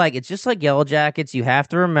do like, it's just like Yellow Jackets. You have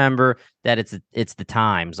to remember that it's the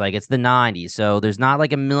times, like it's the 90s. So there's not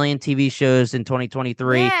like a million TV shows in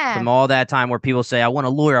 2023 from all that time where people say, I want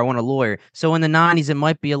a lawyer. So in the 90s, it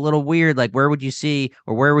might be a little weird. Like, where would you see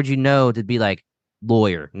or where would you know to be like,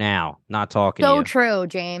 lawyer now, not talking so to you. True,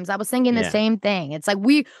 James. I was thinking the same thing. It's like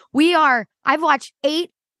I've watched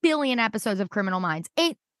 8 billion episodes of Criminal Minds,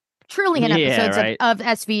 8 trillion episodes of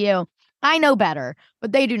SVU. I know better,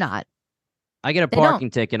 but they do not. I get a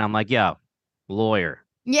parking ticket and I'm like, yo, lawyer.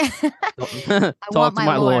 Yeah. Talk to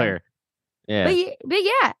my lawyer. Yeah. But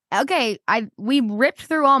yeah. Okay. We ripped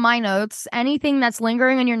through all my notes. Anything that's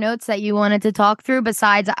lingering in your notes that you wanted to talk through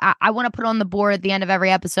besides I want to put on the board at the end of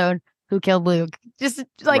every episode who killed Luke. Just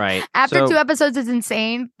like after 2 episodes is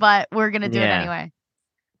insane, but we're going to do it anyway.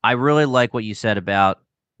 I really like what you said about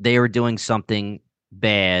they were doing something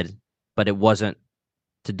bad, but it wasn't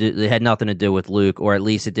it had nothing to do with Luke, or at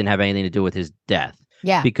least it didn't have anything to do with his death.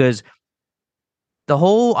 Yeah. Because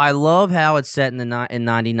I love how it's set in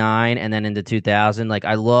 99 and then into 2000. Like,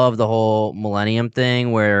 I love the whole millennium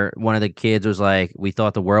thing where one of the kids was like, we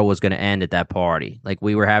thought the world was going to end at that party. Like,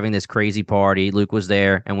 we were having this crazy party. Luke was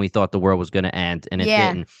there and we thought the world was going to end, and it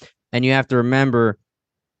didn't. And you have to remember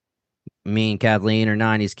me and Kathleen are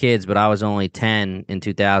 90s kids, but I was only 10 in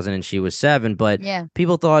 2000 and she was 7. But Yeah.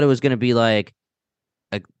 people thought it was going to be like,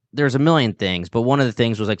 there's a million things, but one of the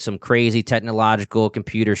things was like some crazy technological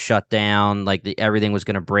computer shutdown, like everything was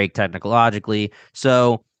going to break technologically.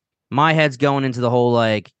 So my head's going into the whole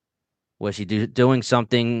like, was she doing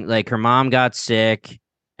something like her mom got sick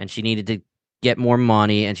and she needed to get more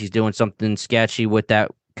money and she's doing something sketchy with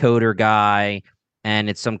that coder guy, and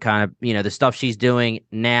it's some kind of, the stuff she's doing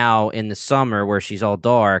now in the summer where she's all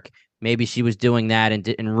dark. Maybe she was doing that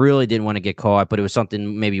and really didn't want to get caught, but it was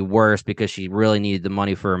something maybe worse because she really needed the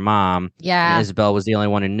money for her mom. Yeah. And Isabel was the only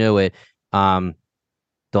one who knew it. Don't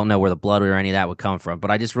know where the blood or any of that would come from, but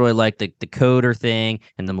I just really like the coder thing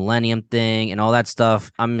and the Millennium thing and all that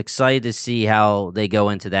stuff. I'm excited to see how they go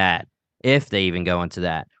into that, if they even go into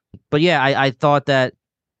that. But yeah, I thought that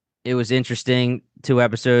it was interesting. 2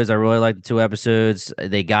 episodes. I really liked the 2 episodes.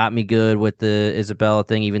 They got me good with the Isabella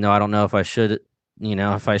thing, even though I don't know if I should,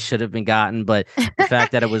 if I should have been gotten, but the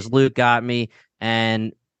fact that it was Luke got me.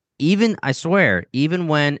 And even, I swear, even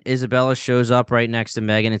when Isabella shows up right next to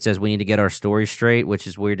Megan and says, we need to get our story straight, which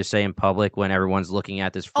is weird to say in public when everyone's looking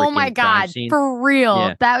at this freaking oh my crime God, scene. for real.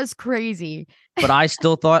 Yeah. That was crazy. But I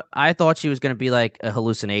thought she was going to be like a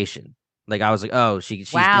hallucination. Like I was like, oh,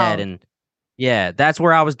 she's dead. And yeah, that's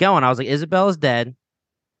where I was going. I was like, Isabella's dead.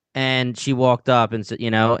 And she walked up and said,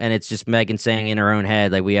 and it's just Megan saying in her own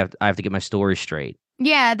head, like, I have to get my story straight.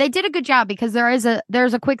 Yeah, they did a good job because there's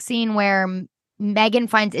a quick scene where Megan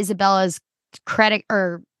finds Isabella's credit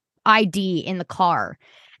or ID in the car.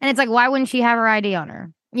 And it's like, why wouldn't she have her ID on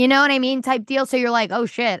her? You know what I mean? Type deal. So you're like, oh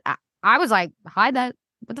shit. I was like, hide that.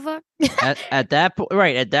 What the fuck? at that point,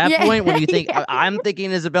 right. At that point, when you think I'm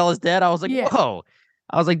thinking Isabella's dead, I was like, whoa.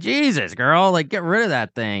 I was like, Jesus, girl, like get rid of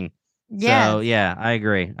that thing. Yeah. So yeah, I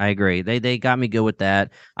agree. They got me good with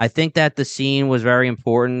that. I think that the scene was very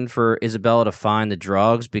important for Isabella to find the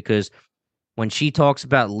drugs, because when she talks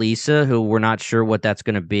about Lisa, who we're not sure what that's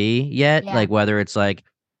going to be yet, like whether it's like,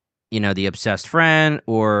 the obsessed friend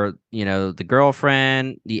or, the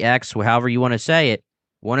girlfriend, the ex, however you want to say it.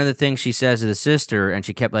 One of the things she says to the sister, and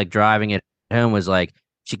she kept like driving it home, was like,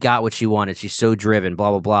 she got what she wanted. She's so driven,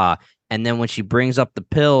 blah, blah, blah. And then when she brings up the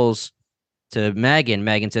pills to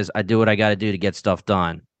Megan says, I do what I got to do to get stuff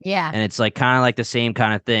done. Yeah. And it's like kind of like the same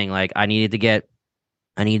kind of thing. Like I need to get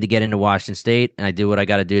into Washington State, and I do what I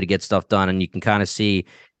got to do to get stuff done. And you can kind of see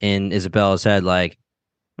in Isabella's head, like,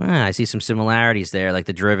 I see some similarities there, like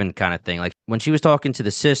the driven kind of thing. Like when she was talking to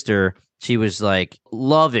the sister, she was like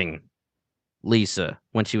loving Lisa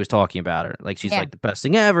when she was talking about her. Like she's like the best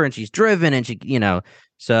thing ever, and she's driven, and she,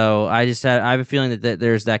 so I have a feeling that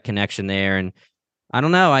there's that connection there. And I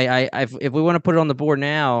don't know. If we want to put it on the board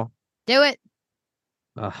now, do it.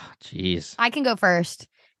 Oh, jeez. I can go first.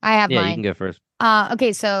 I have mine. Yeah, you can go first.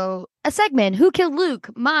 Okay, so a segment. Who killed Luke?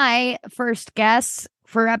 My first guess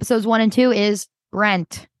for episodes 1 and 2 is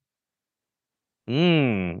Brent.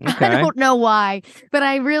 Okay. I don't know why, but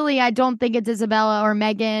I don't think it's Isabella or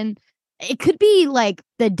Megan. It could be like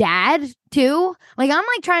the dad too. Like I'm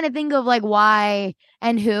like trying to think of like why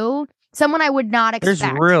and who. Someone I would not expect.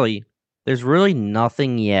 There's really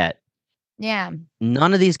nothing yet. Yeah.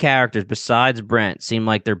 None of these characters besides Brent seem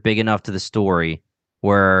like they're big enough to the story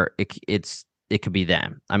where it could be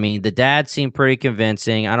them. I mean, the dad seemed pretty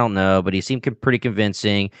convincing. I don't know, but he seemed pretty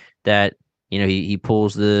convincing that, he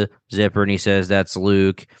pulls the zipper and he says that's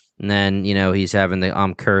Luke. And then, he's having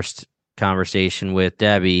the cursed conversation with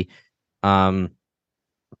Debbie. Brent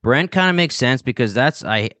kind of makes sense because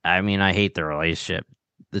I hate the relationship.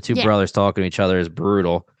 The two brothers talking to each other is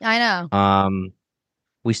brutal. I know.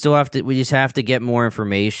 We just have to get more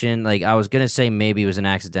information. Like I was going to say maybe it was an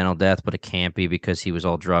accidental death, but it can't be because he was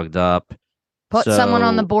all drugged up. Put someone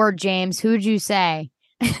on the board, James. Who'd you say?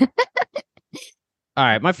 All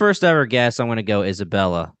right, my first ever guess, I'm going to go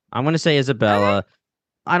Isabella. I'm going to say Isabella. Okay.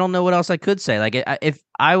 I don't know what else I could say. Like, if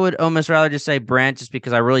I would almost rather just say Brent, just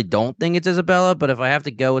because I really don't think it's Isabella. But if I have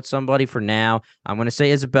to go with somebody for now, I'm going to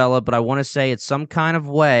say Isabella. But I want to say it's some kind of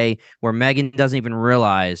way where Megan doesn't even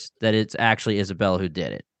realize that it's actually Isabella who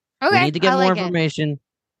did it. Okay, we need to get more information.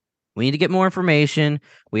 We need to get more information.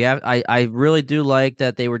 I really do like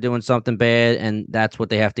that they were doing something bad, and that's what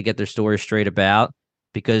they have to get their story straight about.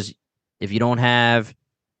 Because if you don't have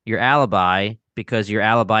your alibi, because your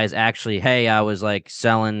alibi is actually, hey, I was like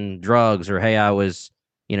selling drugs, or hey, I was,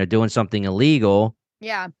 doing something illegal.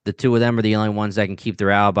 Yeah. The two of them are the only ones that can keep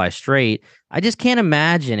their alibi straight. I just can't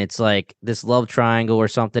imagine it's like this love triangle or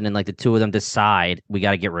something, and like the two of them decide we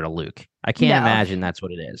got to get rid of Luke. I can't imagine that's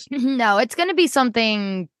what it is. No, it's going to be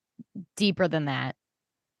something deeper than that.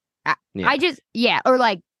 Or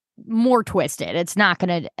like more twisted. It's not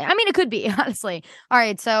gonna. I mean, it could be honestly. All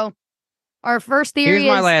right, so our first theory.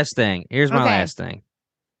 Here's my last thing. Last thing,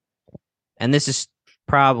 and this is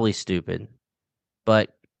probably stupid,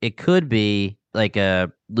 but it could be like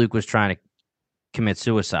Luke was trying to commit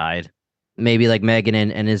suicide. Maybe like Megan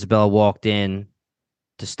and Isabella walked in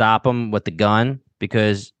to stop him with the gun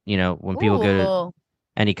because, you know, when people go to,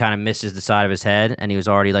 and he kind of misses the side of his head and he was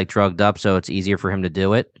already like drugged up, so it's easier for him to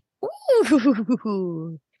do it.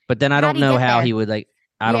 Ooh. But then I don't know how he would like,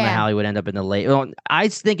 I don't know how he would end up in the late. Well, I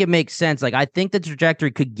think it makes sense. Like, I think the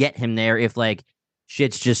trajectory could get him there if like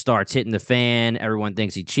shit just starts hitting the fan. Everyone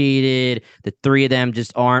thinks he cheated. The three of them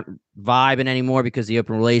just aren't vibing anymore because the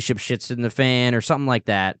open relationship shit's in the fan or something like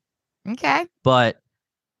that. Okay. But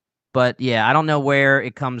yeah, I don't know where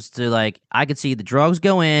it comes to like, I could see the drugs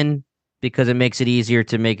go in because it makes it easier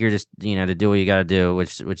to make your just, you know, to do what you got to do,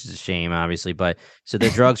 which is a shame, obviously. But so the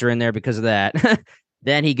drugs are in there because of that.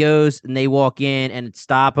 Then he goes and they walk in and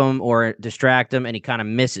stop him or distract him and he kind of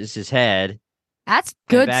misses his head. That's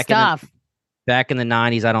good stuff. Back in the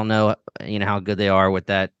 90s, I don't know, you know, how good they are with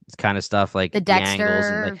that kind of stuff, like the Dexter angles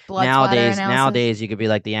and blood nowadays you could be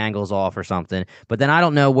like the angles off or something. But then I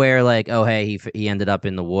don't know where like, oh hey, he ended up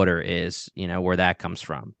in the water is, you know, where that comes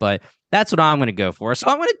from. But that's what I'm gonna go for. So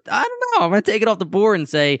I don't know, I'm gonna take it off the board and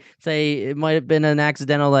say it might have been an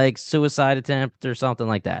accidental like suicide attempt or something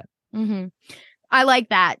like that. Mm-hmm. I like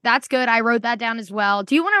that. That's good. I wrote that down as well.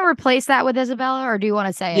 Do you want to replace that with Isabella, or do you want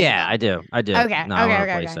to say it? Yeah, I do. Okay. No, I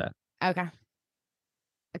replace that. Okay.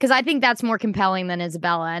 Because I think that's more compelling than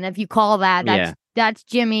Isabella. And if you call that's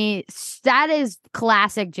Jimmy. That is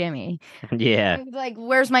classic Jimmy. Yeah. Like,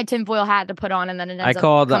 where's my tinfoil hat to put on? And then it ends I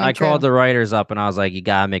called the writers up and I was like, you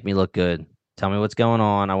gotta make me look good. Tell me what's going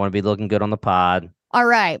on. I want to be looking good on the pod. All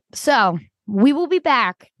right. So we will be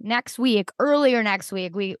back next week, earlier next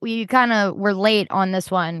week. We kind of were late on this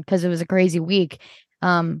one because it was a crazy week.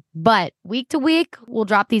 But week to week, we'll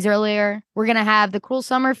drop these earlier. We're going to have the Cruel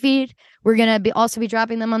Summer feed. We're going to also be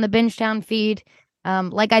dropping them on the Bingetown feed.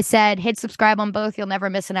 Like I said, hit subscribe on both. You'll never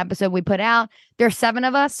miss an episode we put out. There's 7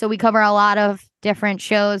 of us, so we cover a lot of different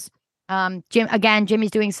shows.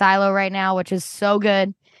 Jimmy's doing Silo right now, which is so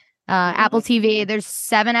good. Apple TV, there's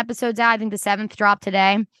 7 episodes out. I think the 7th dropped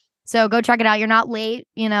today. So go check it out. You're not late.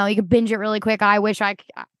 You know, you can binge it really quick. I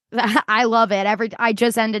love it. I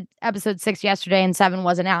just ended episode 6 yesterday and 7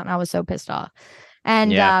 wasn't out and I was so pissed off.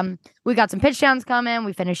 And we got some pitch downs coming.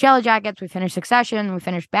 We finished Yellow Jackets. We finished Succession. We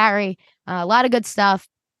finished Barry. A lot of good stuff.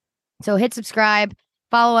 So hit subscribe.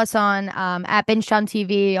 Follow us on at Bingetown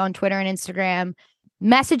TV on Twitter and Instagram.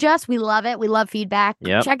 Message us. We love it. We love feedback.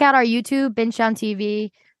 Yep. Check out our YouTube, Bingetown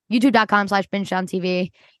TV, youtube.com/Bingetown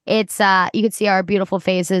TV. It's you can see our beautiful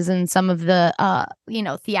faces and some of the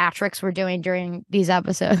theatrics we're doing during these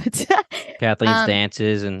episodes. Kathleen's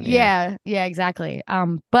dances and yeah, exactly.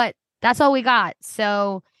 But that's all we got.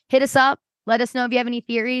 So hit us up. Let us know if you have any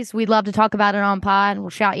theories. We'd love to talk about it on pod. We'll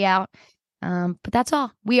shout you out. But that's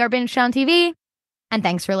all. We are Bingetown TV, and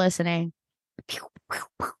thanks for listening.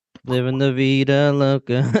 Living the vida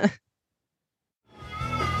loca.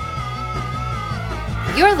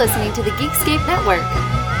 You're listening to the Geekscape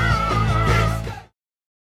Network.